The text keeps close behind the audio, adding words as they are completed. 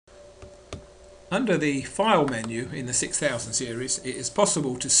Under the File menu in the 6000 series, it is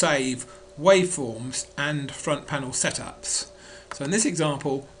possible to save waveforms and front panel setups. So in this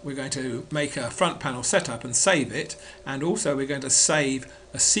example, we're going to make a front panel setup and save it, and also we're going to save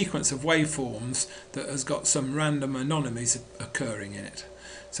a sequence of waveforms that has got some random anomalies occurring in it.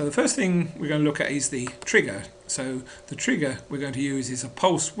 So the first thing we're going to look at is the trigger. So the trigger we're going to use is a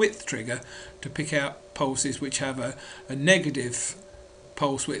pulse width trigger to pick out pulses which have a negative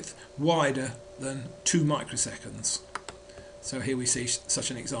pulse width wider than 2 microseconds. So here we see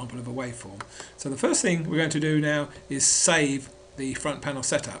such an example of a waveform. So the first thing we're going to do now is save the front panel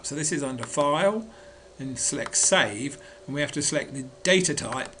setup. So this is under File and select Save, and we have to select the data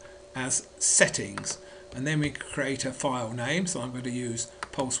type as Settings, and then we create a file name. So I'm going to use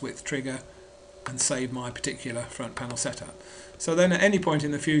pulse width trigger and save my particular front panel setup. So then at any point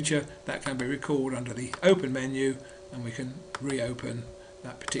in the future that can be recalled under the Open menu, and we can reopen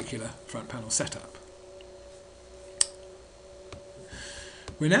that particular front panel setup.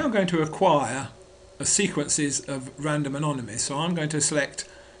 We're now going to acquire a sequences of random anomalies. So I'm going to select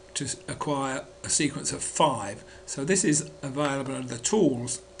to acquire a sequence of 5. So this is available under the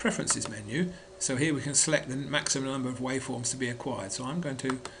Tools Preferences menu. So here we can select the maximum number of waveforms to be acquired. So I'm going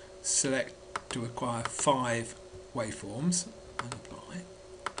to select to acquire 5 waveforms and apply.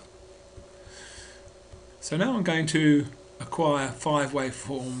 So now I'm going to acquire 5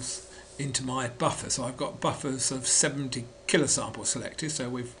 waveforms into my buffer. So I've got buffers of 70 kilosamples selected, so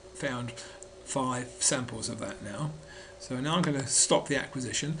we've found 5 samples of that now. So now I'm going to stop the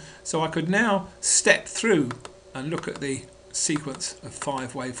acquisition. So I could now step through and look at the sequence of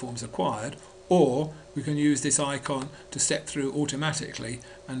 5 waveforms acquired, or we can use this icon to step through automatically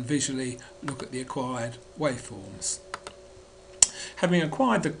and visually look at the acquired waveforms. Having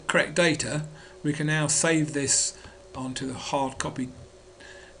acquired the correct data, we can now save this onto the hard copy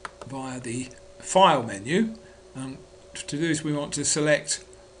via the File menu. To do this, we want to select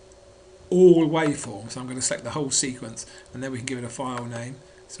all waveforms. So I'm going to select the whole sequence, and then we can give it a file name.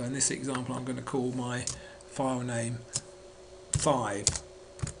 So in this example, I'm going to call my file name 5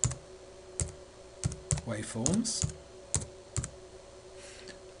 waveforms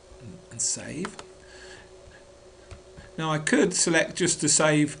and save. Now I could select just to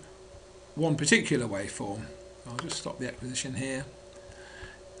save one particular waveform. I'll just stop the acquisition here.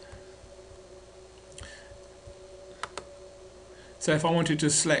 So if I wanted to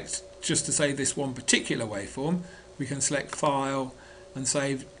select just to save this one particular waveform, we can select File and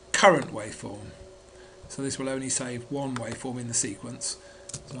save Current Waveform. So this will only save one waveform in the sequence.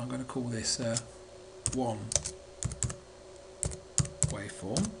 So I'm going to call this 1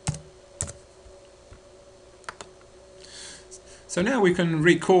 waveform. So now we can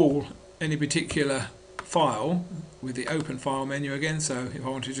recall any particular file with the Open File menu again. So if I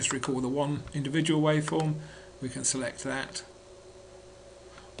want to just recall the one individual waveform, we can select that.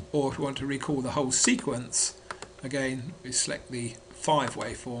 Or if we want to recall the whole sequence, again we select the 5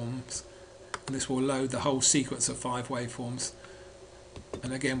 waveforms, and this will load the whole sequence of 5 waveforms.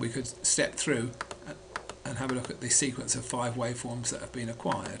 And again we could step through and have a look at the sequence of 5 waveforms that have been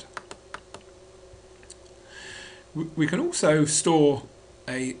acquired. We can also store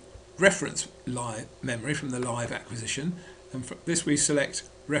a reference memory from the live acquisition, and for this we select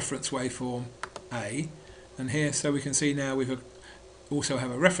reference waveform A, and here so we can see now we've also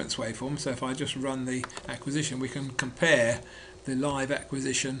have a reference waveform. So if I just run the acquisition, we can compare the live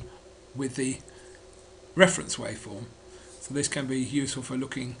acquisition with the reference waveform. So this can be useful for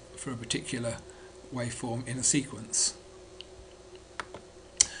looking for a particular waveform in a sequence.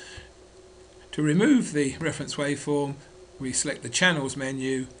 To remove the reference waveform, we select the Channels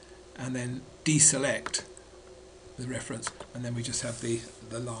menu and then deselect the reference, and then we just have the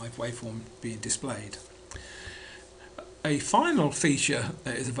live waveform being displayed. A final feature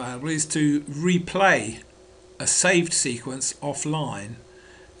that is available is to replay a saved sequence offline,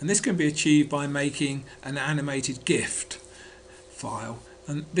 and this can be achieved by making an animated GIF file,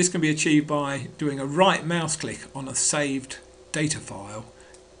 and this can be achieved by doing a right mouse click on a saved data file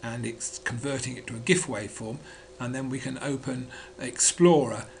and it's converting it to a GIF waveform, and then we can open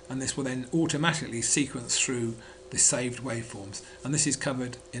Explorer and this will then automatically sequence through the saved waveforms, and this is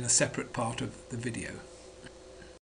covered in a separate part of the video.